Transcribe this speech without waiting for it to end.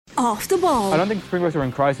off the ball. I don't think Springboks are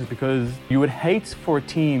in crisis because you would hate for a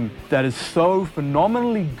team that is so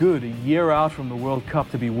phenomenally good a year out from the World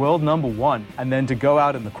Cup to be world number one and then to go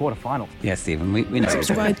out in the quarterfinals. Yes, Stephen, we know.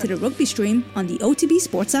 Subscribe to the Rugby Stream on the OTB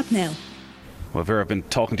Sports app now. Well, Vera, I've been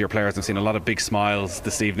talking to your players and seen a lot of big smiles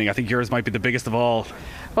this evening. I think yours might be the biggest of all.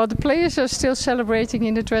 Well, the players are still celebrating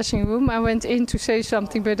in the dressing room. I went in to say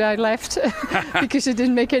something, but I left because it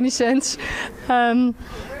didn't make any sense.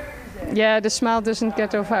 The smile doesn't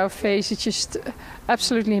get off our face. It's just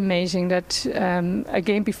absolutely amazing that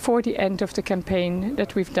again before the end of the campaign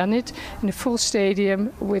that we've done it in a full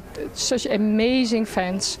stadium with such amazing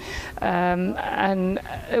fans and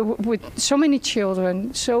with so many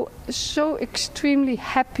children, so extremely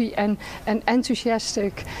happy and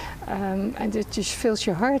enthusiastic. And it just fills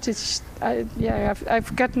your heart.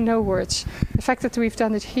 I've got no words. The fact that we've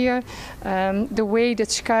done it here, the way that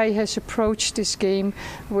Sky has approached this game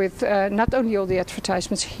with not only all the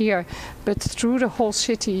advertisements here, but through the whole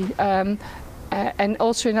city and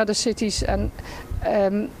also in other cities. And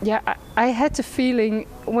I had the feeling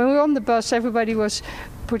when we were on the bus, everybody was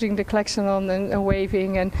putting the klaxon on and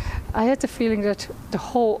waving, and I had the feeling that the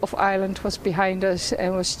whole of Ireland was behind us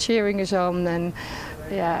and was cheering us on. And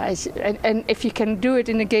and if you can do it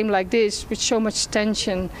in a game like this with so much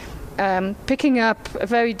tension, picking up a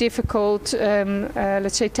very difficult,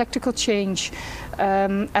 let's say, tactical change,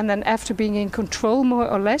 and then after being in control more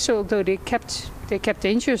or less, although they kept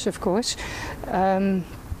dangerous, of course.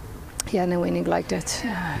 No winning like that.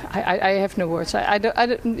 I have no words. I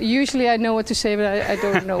don't, usually I know what to say, but I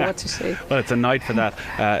don't know what to say. Well, it's a night for that.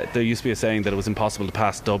 There used to be a saying that it was impossible to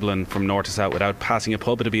pass Dublin from north to south without passing a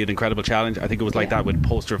pub. It'd be an incredible challenge. I think it was like that with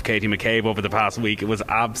poster of Katie McCabe over the past week. It was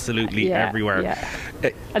absolutely everywhere. Yeah.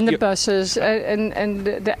 And the buses and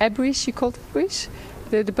the Ebris, you call it Ebris?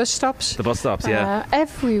 The bus stops. The bus stops, yeah.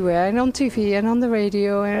 Everywhere, and on TV and on the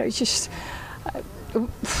radio. And it's just...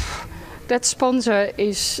 that sponsor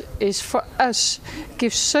is for us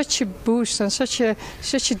gives such a boost and such a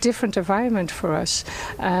different environment for us,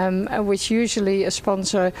 which usually a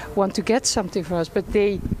sponsor want to get something for us, but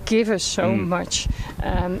they give us so much,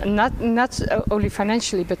 not only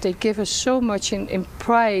financially, but they give us so much in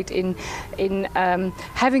pride in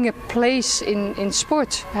having a place in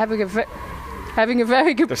sport, having a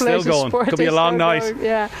very good They're place still going. in sport. Could be a long night. Going.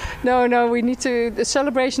 Yeah. No, we need to... The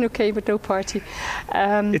celebration, okay, but no party.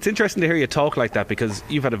 It's interesting to hear you talk like that because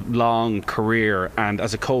you've had a long career, and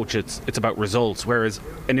as a coach it's about results, whereas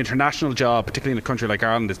an international job, particularly in a country like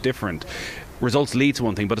Ireland, is different. Results lead to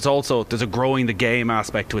one thing, but it's also, there's a growing the game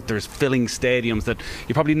aspect to it. There's filling stadiums that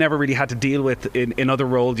you probably never really had to deal with in other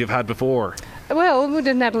roles you've had before. Well, with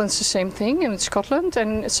the Netherlands, the same thing. In Scotland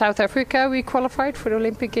and South Africa, we qualified for the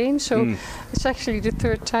Olympic Games. So it's actually the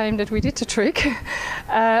third time that we did the trick.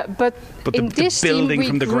 But in this building team,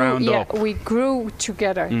 from the ground up. we grew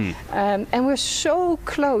together, and we're so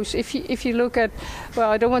close. If you look at,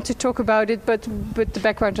 well, I don't want to talk about it, but the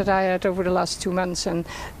background that I had over the last 2 months and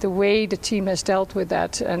the way the team has dealt with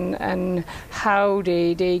that, and how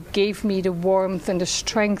they gave me the warmth and the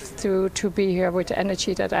strength to be here with the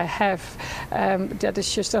energy that I have. That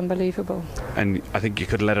is just unbelievable. And I think you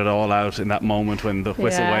could let it all out in that moment when the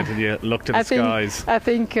whistle went and you looked to the skies. I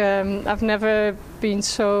think I've never been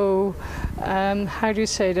so, how do you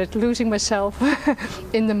say that, losing myself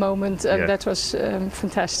in the moment, and that was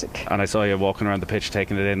fantastic. And I saw you walking around the pitch,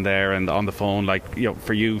 taking it in there, and on the phone, like,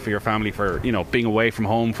 for you, for your family, for being away from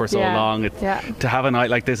home for so long. To have a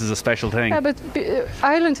night like this is a special thing. Yeah, but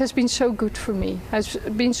Ireland has been so good for me, has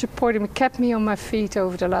been supporting me, kept me on my feet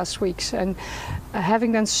over the last weeks, and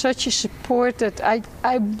having done such a support that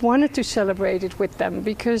I wanted to celebrate it with them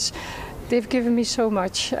because they've given me so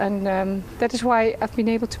much, and that is why I've been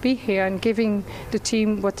able to be here and giving the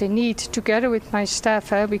team what they need together with my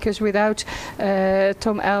staff, because without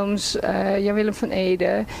Tom Elms, Jan-Willem van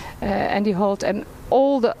Ede, Andy Holt and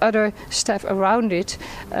all the other staff around it,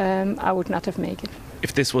 I would not have made it.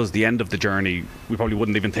 If this was the end of the journey, we probably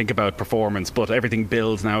wouldn't even think about performance, but everything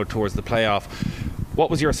builds now towards the playoff. What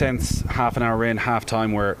was your sense half an hour in, half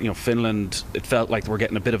time, where Finland, it felt like they were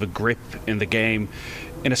getting a bit of a grip in the game?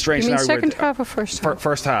 In a strange scenario, second half or first half?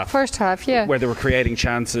 First half. First half, yeah. Where they were creating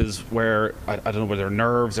chances, where I don't know whether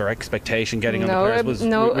nerves or expectation getting on the players.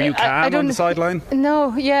 Were you calm on the sideline?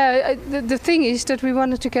 No, yeah. The thing is that we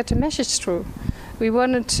wanted to get the message through. We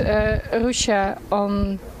wanted Russia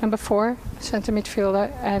on number 4, centre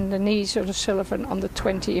midfielder, and Denise O'Sullivan on the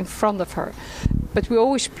 20 in front of her. But we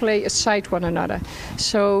always play aside one another.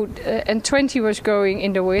 So, and 20 was going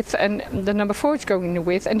in the width, and the number 4 is going in the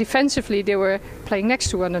width, and defensively they were playing next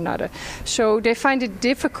to one another. So they find it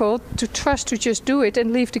difficult to trust to just do it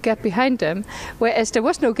and leave the gap behind them, whereas there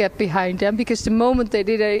was no gap behind them, because the moment they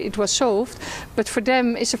did it, it was solved. But for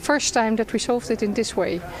them, it's the first time that we solved it in this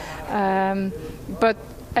way. But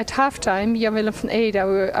at halftime, Jan-Willem van Eede,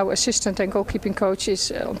 our assistant and goalkeeping coach,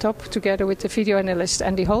 is on top together with the video analyst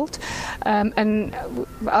Andy Holt. And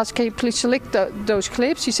asked, can you please select those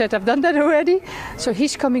clips? He said, I've done that already. So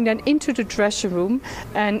he's coming then into the dressing room,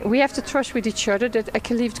 and we have to trust with each other that I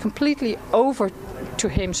can leave it completely over to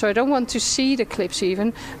him. So I don't want to see the clips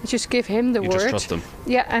even. I just give him the word. Just trust them.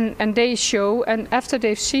 Yeah, and they show, and after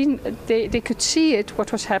they've seen, they could see it,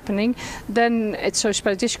 what was happening, then it's so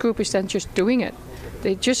special. This group is then just doing it.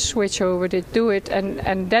 They just switch over, they do it,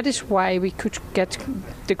 and that is why we could get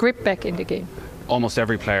the grip back in the game. Almost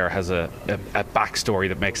every player has a backstory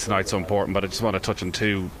that makes tonight so important, but I just want to touch on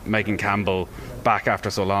two. Megan Campbell, back after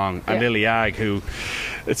so long, and Lily Agg, who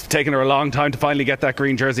it's taken her a long time to finally get that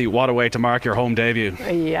green jersey. What a way to mark your home debut.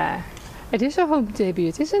 Yeah, it is a home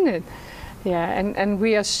debut, isn't it? Yeah, and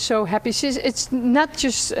we are so happy. It's not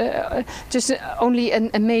just only an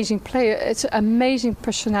amazing player, it's an amazing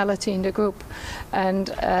personality in the group. And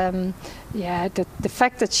the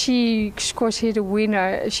fact that she scores here the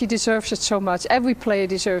winner, she deserves it so much. Every player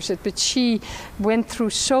deserves it, but she went through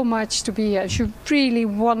so much to be here. She really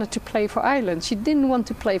wanted to play for Ireland. She didn't want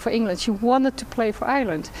to play for England. She wanted to play for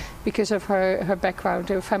Ireland because of her background,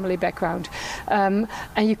 her family background. And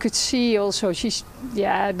you could see also,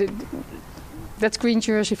 that green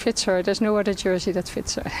jersey fits her. There's no other jersey that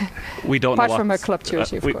fits her. We don't apart know from her club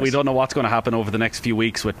jersey, of course. We don't know what's going to happen over the next few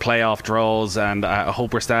weeks with playoff draws, and I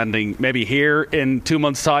hope we're standing maybe here in 2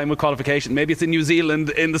 months' time with qualification. Maybe it's in New Zealand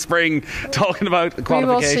in the spring talking about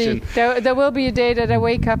qualification. We will see. There will be a day that I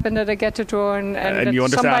wake up and that I get a draw and you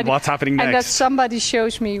understand what's happening next. And that somebody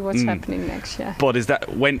shows me what's happening next. Yeah. But is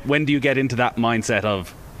that when do you get into that mindset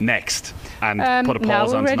of next and put a pause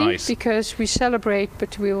now on already, tonight? Because we celebrate,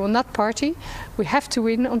 but we will not party. We have to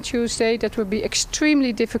win on Tuesday. That will be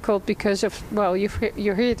extremely difficult because of, well, you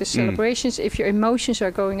hear the celebrations. If your emotions are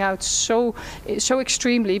going out so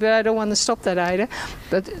extremely, but I don't want to stop that either,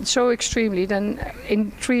 but so extremely, then in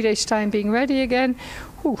 3 days' time being ready again,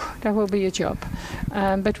 that will be a job.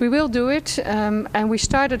 But we will do it. And we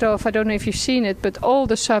started off, I don't know if you've seen it, but all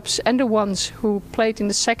the subs and the ones who played in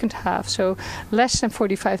the second half, so less than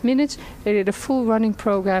 45 minutes, they did a full running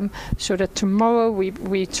program so that tomorrow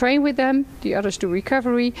we train with them, the others do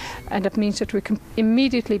recovery, and that means that we can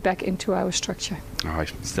immediately back into our structure. All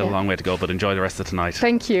right, still a long way to go, but enjoy the rest of tonight.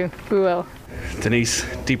 Thank you, we will. Denise,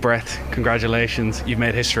 deep breath, congratulations, you've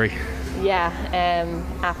made history. Yeah,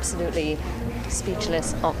 absolutely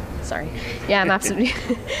speechless. Oh, sorry. Yeah, I'm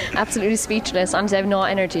absolutely speechless. Honestly, I have no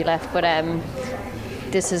energy left, but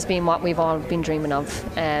this has been what we've all been dreaming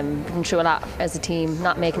of. Been through a lot as a team.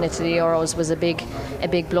 Not making it to the Euros was a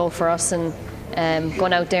big blow for us, and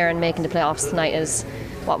going out there and making the playoffs tonight is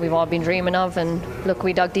what we've all been dreaming of. And look,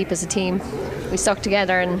 we dug deep as a team. We stuck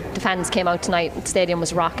together, and the fans came out tonight. The stadium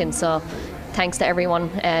was rocking. So thanks to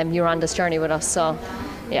everyone. You were on this journey with us. So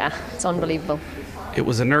yeah, it's unbelievable. It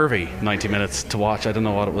was a nervy 90 minutes to watch. I don't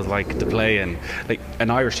know what it was like to play in. Like, an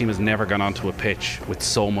Irish team has never gone onto a pitch with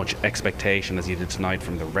so much expectation as you did tonight,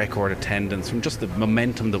 from the record attendance, from just the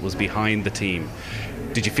momentum that was behind the team.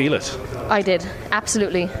 Did you feel it? I did,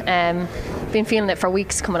 absolutely. Been feeling it for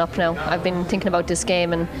weeks coming up now. I've been thinking about this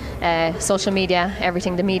game, and social media,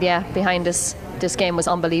 everything, the media behind this game was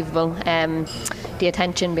unbelievable. The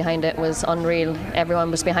attention behind it was unreal.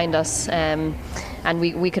 Everyone was behind us, and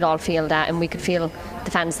we could all feel that, and we could feel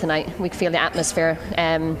the fans tonight. We could feel the atmosphere,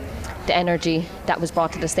 the energy that was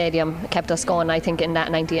brought to the stadium kept us going, I think, in that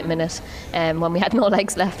 98th minute when we had no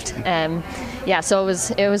legs left. So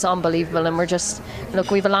it was unbelievable, and we're just,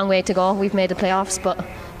 look, we've a long way to go. We've made the playoffs, but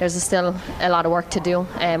there's still a lot of work to do.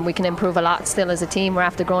 We can improve a lot still as a team. We're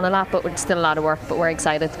after growing a lot, but it's still a lot of work, but we're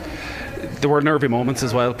excited. There were nervy moments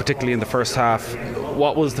as well, particularly in the first half.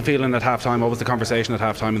 What was the feeling at half-time? What was the conversation at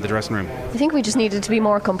half-time in the dressing room? I think we just needed to be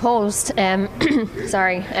more composed.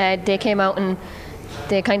 They came out and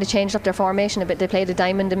they kind of changed up their formation a bit. They played a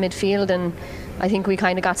diamond in midfield, and I think we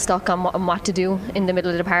kind of got stuck on what to do in the middle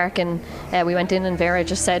of the park, and we went in and Vera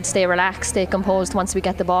just said stay relaxed, stay composed once we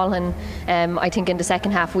get the ball, and I think in the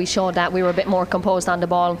second half we showed that we were a bit more composed on the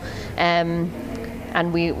ball, and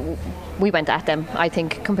we went at them. I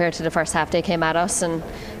think compared to the first half, they came at us, and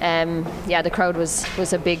the crowd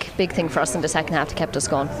was a big thing for us in the second half that kept us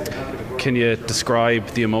going. Can you describe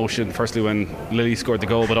the emotion, firstly when Lily scored the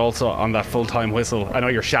goal, but also on that full-time whistle? I know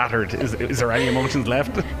you're shattered. Is there any emotions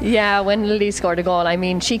left? Yeah, when Lily scored a goal, I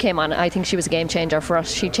mean, she came on. I think she was a game changer for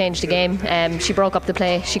us. She changed the game. She broke up the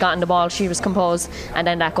play. She got in the ball. She was composed, and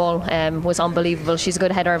then that goal was unbelievable. She's a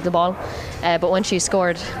good header of the ball, but when she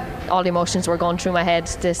scored, all the emotions were going through my head.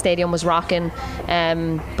 The stadium was rocking,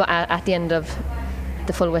 but at the end of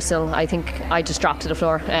the full whistle, I think I just dropped to the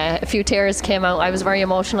floor. A few tears came out. I was very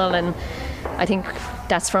emotional, and I think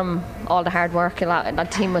that's from all the hard work.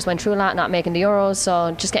 That team went through a lot, not making the Euros,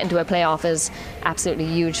 so just getting to a playoff is absolutely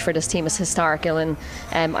huge for this team. It's historical, and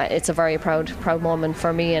it's a very proud moment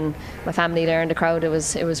for me and my family there in the crowd. It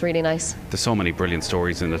was really nice. There's so many brilliant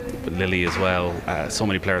stories in it. Lily as well, so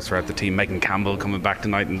many players throughout the team. Megan Campbell coming back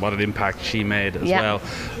tonight and what an impact she made as well.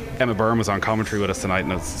 Emma Byrne was on commentary with us tonight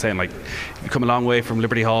and I was saying, like, you've come a long way from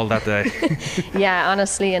Liberty Hall that day. Yeah,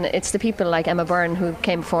 honestly, and it's the people like Emma Byrne who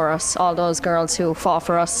came before us, all those girls who fought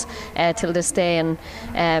for us till this day,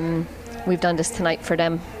 and we've done this tonight for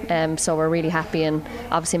them, so we're really happy. And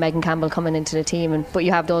obviously Megan Campbell coming into the team, but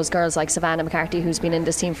you have those girls like Savannah McCarthy who's been in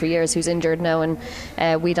this team for years, who's injured now,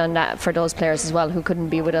 and we done that for those players as well who couldn't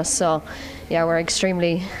be with us. So yeah, we're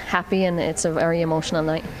extremely happy and it's a very emotional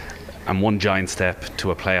night. And one giant step to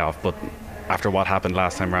a playoff, but after what happened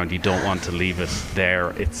last time round, you don't want to leave it there.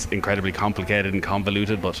 It's incredibly complicated and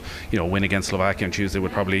convoluted, but a win against Slovakia on Tuesday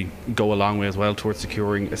would probably go a long way as well towards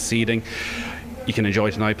securing a seeding. You can enjoy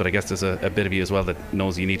tonight, but I guess there's a bit of you as well that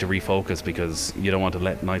knows you need to refocus because you don't want to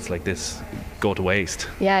let nights like this go to waste.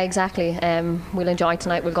 Yeah, exactly. We'll enjoy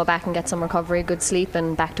tonight. We'll go back and get some recovery, good sleep,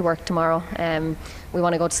 and back to work tomorrow. We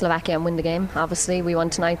want to go to Slovakia and win the game. Obviously, we won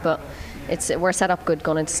tonight, but we're set up good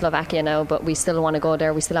going into Slovakia now, but we still want to go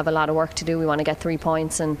there. We still have a lot of work to do. We want to get 3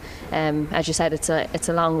 points, and as you said, it's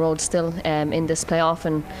a long road still in this playoff,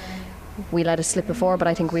 and we let it slip before, but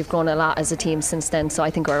I think we've grown a lot as a team since then, so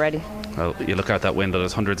I think we're ready. Well, you look out that window,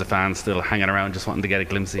 there's hundreds of fans still hanging around just wanting to get a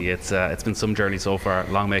glimpse of you. It's been some journey so far.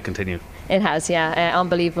 Long may it continue. It has, yeah.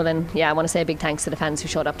 Unbelievable, and yeah, I want to say a big thanks to the fans who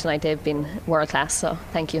showed up tonight. They've been world class, so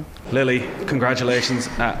thank you. Lily, congratulations.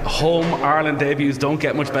 Home Ireland debuts don't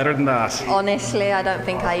get much better than that. Honestly, I don't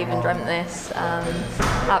think I even dreamt this.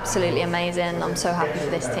 Absolutely amazing. I'm so happy for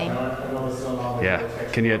this team. Yeah.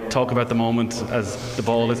 Can you talk about the moment as the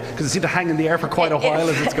ball is, because it seemed to hang in the air for quite a while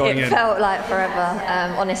as it's going in? It felt like forever.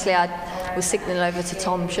 Honestly, I was signalling over to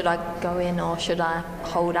Tom, should I go in or should I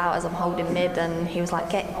hold out as I'm holding mid, and he was like,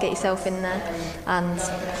 get yourself in there, and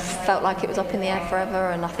felt like it was up in the air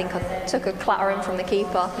forever, and I think I took a clattering from the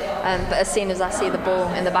keeper, but as soon as I see the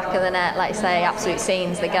ball in the back of the net, like you say, absolute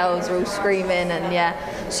scenes, the girls were all screaming, and yeah,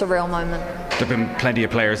 surreal moment. There have been plenty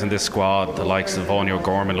of players in this squad, the likes of Anya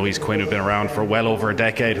O'Gorman, Louise Quinn, who've been around for well over a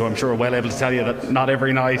decade, who I'm sure are well able to tell you that not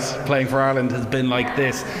every night playing for Ireland has been like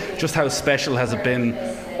this. Just how special has it been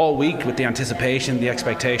all week with the anticipation, the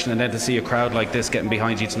expectation, and then to see a crowd like this getting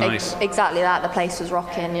behind you tonight? Exactly that. The place was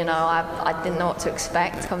rocking. I didn't know what to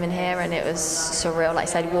expect coming here, and it was surreal. Like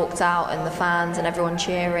I said, walked out and the fans and everyone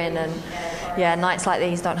cheering, and yeah, nights like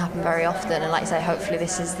these don't happen very often, and like I say, hopefully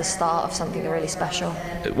this is the start of something really special.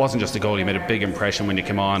 It wasn't just a goal, you made a big impression when you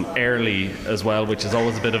came on early as well, which is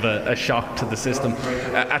always a bit of a shock to the system.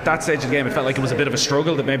 At that stage of the game, it felt like it was a bit of a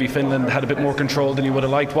struggle, that maybe Finland had a bit more control than you would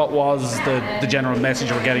have liked. What was the general message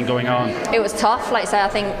you were getting going on? It was tough. Like I say, I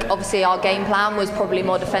think obviously our game plan was probably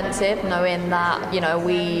more defensive, knowing that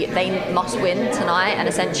they must win tonight, and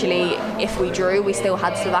essentially if we drew, we still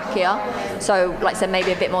had Slovakia. So like I said,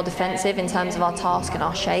 maybe a bit more defensive in terms of our task and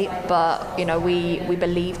our shape, but we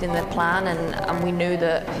believed in the plan, and we knew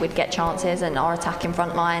that we'd get chances, and our attacking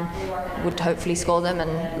front line would hopefully score them,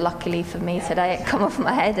 and luckily for me today it come off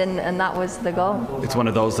my head, and that was the goal. It's one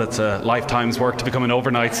of those that's a lifetime's work to become an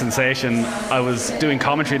overnight sensation. I was doing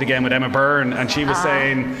commentary again with Emma Byrne, and she was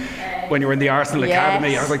saying, when you were in the Arsenal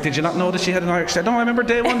Academy, I was like, did you not know that she had an Irish? She said, no, I remember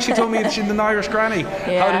day one she told me that she's an Irish granny.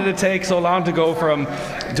 How did it take so long to go from,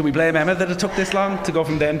 do we blame Emma that it took this long to go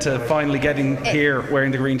from then to finally getting here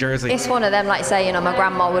wearing the green jersey? It's one of them, like I say, my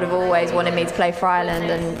grandma would have always wanted me to play for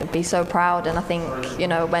Ireland and be so proud, and I think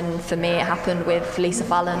when for me it happened with Lisa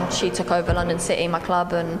Fallon, she took over London City, my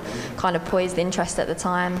club, and kind of poised interest at the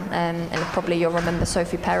time, and probably you'll remember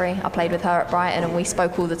Sophie Perry. I played with her at Brighton, and we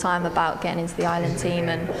spoke all the time about getting into the Ireland team,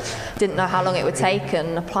 and didn't know how long it would take,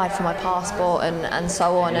 and applied for my passport and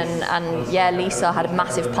so on, and yeah, Lisa had a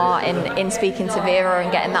massive part in speaking to Vera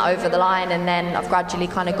and getting that over the line, and then I've gradually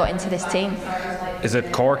kind of got into this team. Is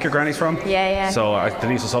it Cork your granny's from? Yeah. So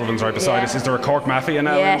Denise O'Sullivan's right beside us. Is there a Cork mafia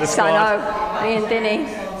now in this squad? Yes, I know. Me and Dinny.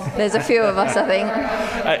 There's a few of us, I think.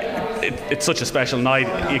 It's such a special night.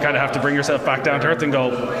 You kind of have to bring yourself back down to earth and go,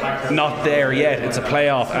 not there yet. It's a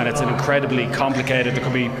playoff and it's an incredibly complicated. There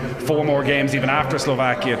could be 4 more games even after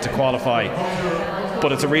Slovakia to qualify.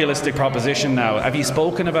 But it's a realistic proposition now. Have you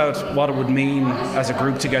spoken about what it would mean as a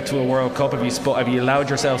group to get to a World Cup? Have you allowed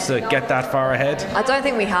yourselves to get that far ahead? I don't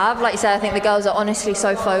think we have. Like you said, I think the girls are honestly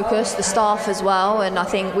so focused, the staff as well, and I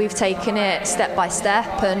think we've taken it step by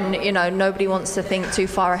step, and nobody wants to think too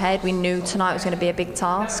far ahead. We knew tonight was going to be a big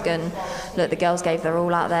task, and look, the girls gave their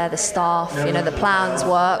all out there, the staff, the plans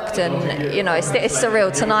worked, and it's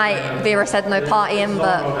surreal. Tonight Vera said no partying,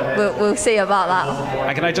 but we'll see about that.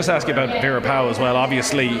 And can I just ask you about Vera Pauw as well?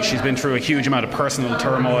 Obviously, she's been through a huge amount of personal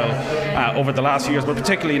turmoil over the last few years, but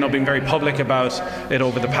particularly, being very public about it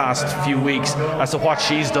over the past few weeks as to what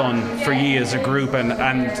she's done for you as a group and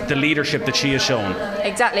the leadership that she has shown.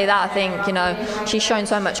 Exactly that. I think, she's shown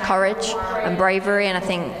so much courage and bravery, and I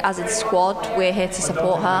think as a squad, we're here to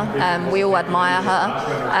support her. We all admire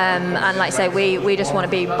her, and like I say, we just want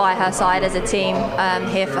to be by her side as a team,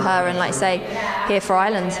 here for her, and like I say, here for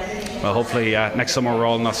Ireland. Well, hopefully next summer we're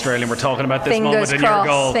all in Australia and we're talking about this Fingers moment crossed, in your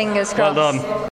goal. Fingers crossed. Well done.